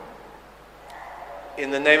In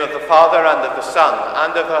the name of the Father, and of the Son,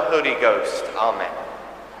 and of the Holy Ghost. Amen.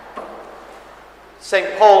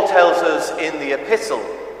 St. Paul tells us in the epistle,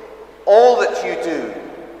 all that you do,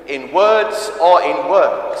 in words or in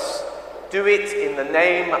works, do it in the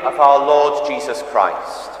name of our Lord Jesus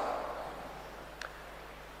Christ.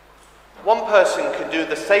 One person can do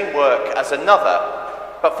the same work as another,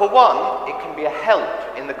 but for one, it can be a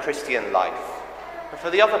help in the Christian life. And for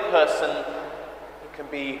the other person, it can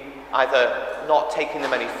be either not taking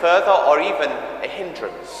them any further or even a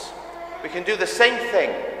hindrance. We can do the same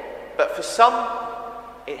thing, but for some,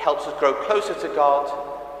 it helps us grow closer to God,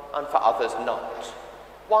 and for others not.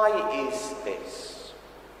 Why is this?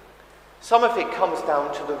 Some of it comes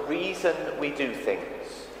down to the reason we do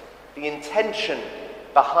things, the intention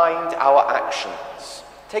behind our actions.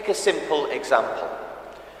 Take a simple example.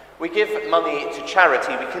 We give money to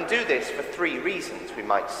charity. We can do this for three reasons, we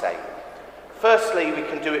might say. Firstly, we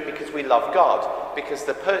can do it because we love God, because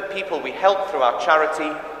the people we help through our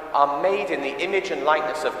charity are made in the image and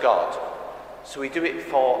likeness of God. So we do it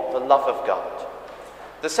for the love of God.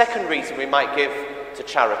 The second reason we might give to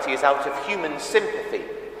charity is out of human sympathy,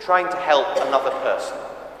 trying to help another person.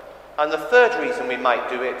 And the third reason we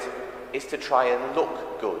might do it is to try and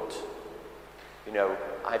look good. You know,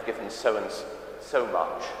 I've given so and so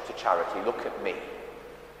much to charity, look at me.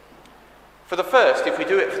 For the first, if we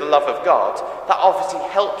do it for the love of God, that obviously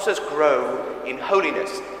helps us grow in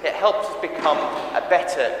holiness. It helps us become a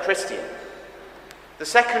better Christian. The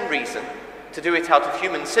second reason to do it out of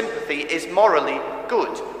human sympathy is morally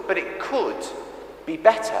good, but it could be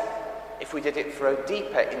better if we did it for a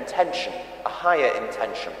deeper intention, a higher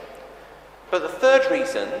intention. But the third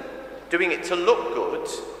reason, doing it to look good,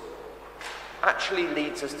 actually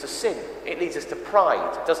leads us to sin. It leads us to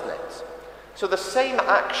pride, doesn't it? So the same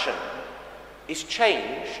action is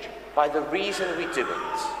changed by the reason we do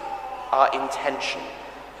it, our intention.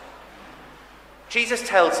 Jesus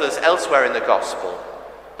tells us elsewhere in the Gospel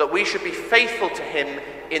that we should be faithful to him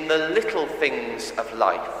in the little things of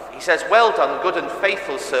life. He says, "Well done, good and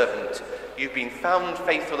faithful servant. You've been found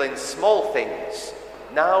faithful in small things.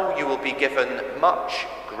 Now you will be given much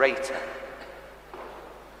greater."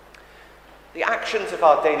 The actions of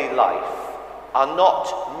our daily life are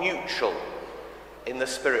not neutral in the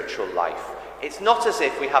spiritual life. It's not as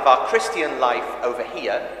if we have our Christian life over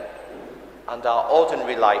here and our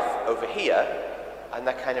ordinary life over here, and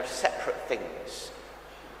they're kind of separate things.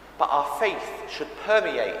 But our faith should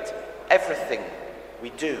permeate everything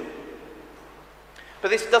we do.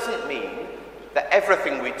 But this doesn't mean that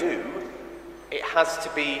everything we do, it has to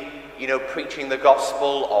be, preaching the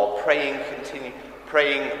gospel or praying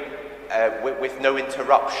with no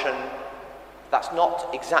interruption. That's not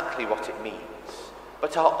exactly what it means.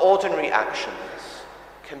 But our ordinary actions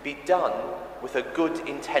can be done with a good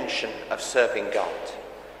intention of serving God.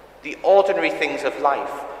 The ordinary things of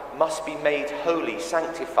life must be made holy,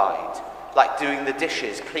 sanctified, like doing the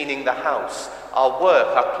dishes, cleaning the house, our work,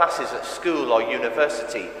 our classes at school or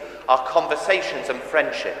university, our conversations and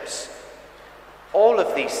friendships. All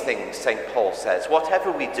of these things, St. Paul says,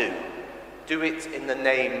 whatever we do, do it in the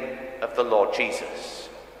name of the Lord Jesus.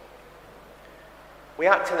 We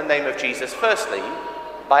act in the name of Jesus, firstly,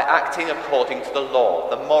 by acting according to the law,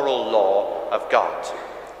 the moral law of God,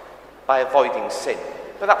 by avoiding sin.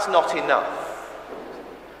 But that's not enough.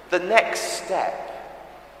 The next step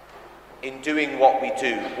in doing what we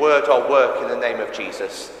do, word or work in the name of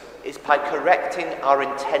Jesus, is by correcting our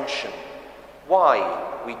intention, why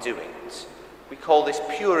we do it. We call this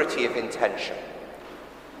purity of intention.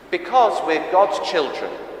 Because we're God's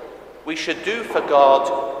children, we should do for God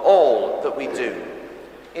all that we do.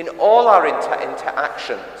 In all our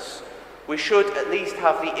interactions, we should at least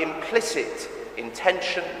have the implicit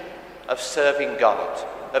intention of serving God,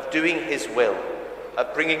 of doing his will,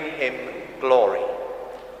 of bringing him glory.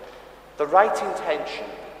 The right intention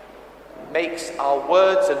makes our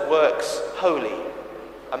words and works holy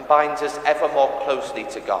and binds us ever more closely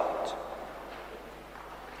to God.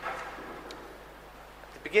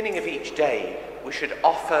 At the beginning of each day, we should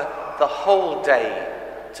offer the whole day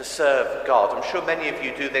to serve God. I'm sure many of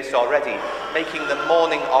you do this already, making the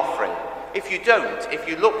morning offering. If you don't, if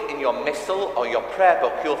you look in your missal or your prayer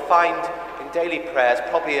book, you'll find in daily prayers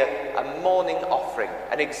probably a morning offering,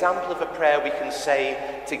 an example of a prayer we can say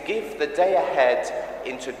to give the day ahead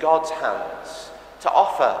into God's hands, to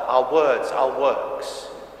offer our words, our works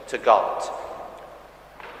to God.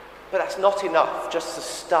 But that's not enough just to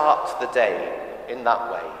start the day in that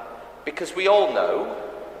way, because we all know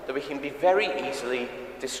that we can be very easily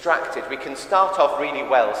distracted. We can start off really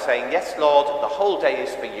well saying, "Yes, Lord, the whole day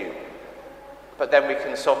is for you." But then we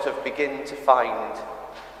can sort of begin to find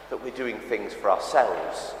that that we're doing things for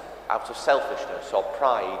ourselves out of selfishness or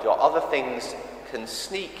pride, or other things can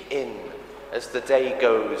sneak in as the day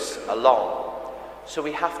goes along. So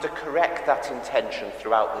we have to correct that intention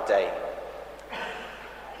throughout the day.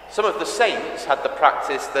 Some of the saints had the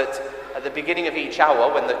practice that at the beginning of each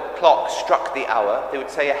hour, when the clock struck the hour, they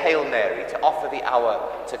would say a Hail Mary to offer the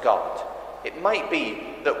hour to God. It might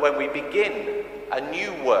be that when we begin a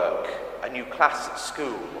new work, a new class at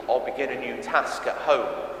school, or begin a new task at home,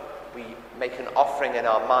 we make an offering in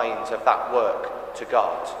our minds of that work to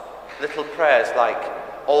God. Little prayers like,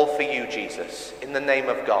 "All for you, Jesus," in the name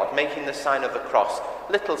of God, making the sign of the cross.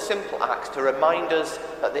 Little simple acts to remind us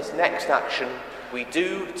that this next action we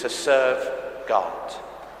do to serve God.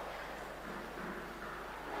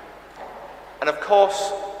 And of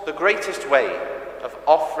course, the greatest way of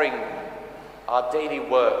offering our daily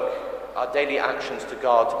work, our daily actions to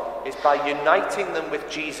God, is by uniting them with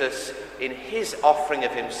Jesus in his offering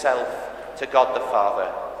of himself to God the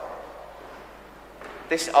Father.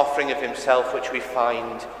 This offering of himself which we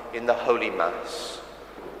find in the Holy Mass.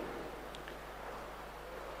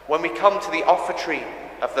 When we come to the offertory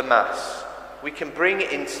of the Mass, we can bring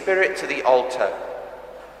in spirit to the altar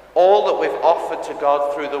all that we've offered to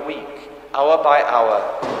God through the week, hour by hour,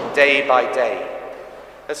 day by day.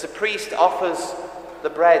 As the priest offers the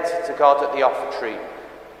bread to God at the offertory,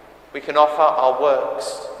 we can offer our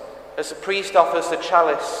works. As the priest offers the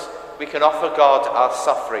chalice, we can offer God our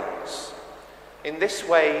sufferings. In this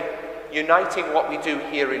way, uniting what we do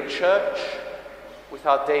here in church with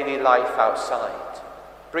our daily life outside,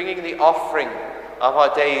 bringing the offering of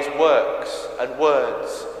our day's works and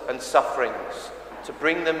words and sufferings,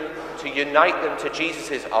 to unite them to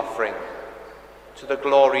Jesus' offering, to the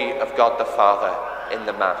glory of God the Father in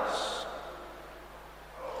the Mass.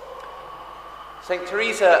 St.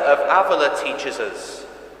 Teresa of Avila teaches us,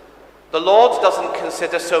 the Lord doesn't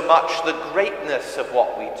consider so much the greatness of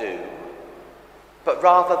what we do, but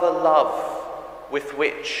rather the love with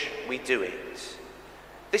which we do it.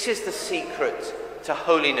 This is the secret to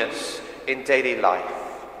holiness in daily life.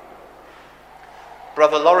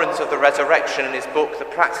 Brother Lawrence of the Resurrection, in his book, The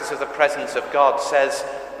Practice of the Presence of God, says,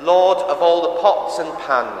 "Lord of all the pots and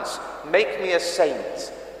pans, make me a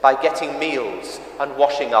saint by getting meals and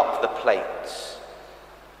washing up the plates."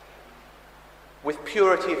 With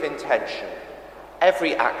purity of intention,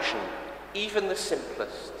 every action, even the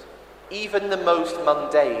simplest, even the most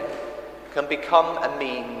mundane, can become a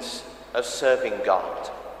means of serving God.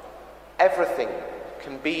 Everything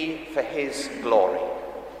can be for his glory.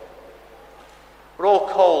 We're all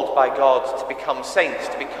called by God to become saints,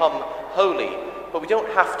 to become holy, but we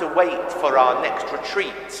don't have to wait for our next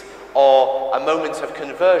retreat or a moment of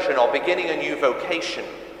conversion or beginning a new vocation.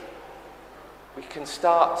 We can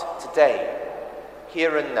start today,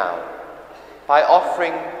 here and now, by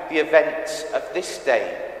offering the events of this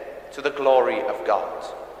day to the glory of God.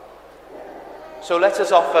 So let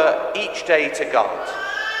us offer each day to God,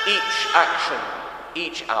 each action,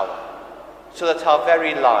 each hour, so that our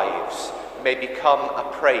very lives may become a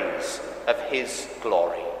praise of his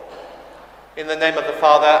glory. In the name of the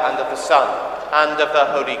Father, and of the Son, and of the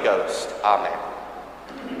Holy Ghost. Amen.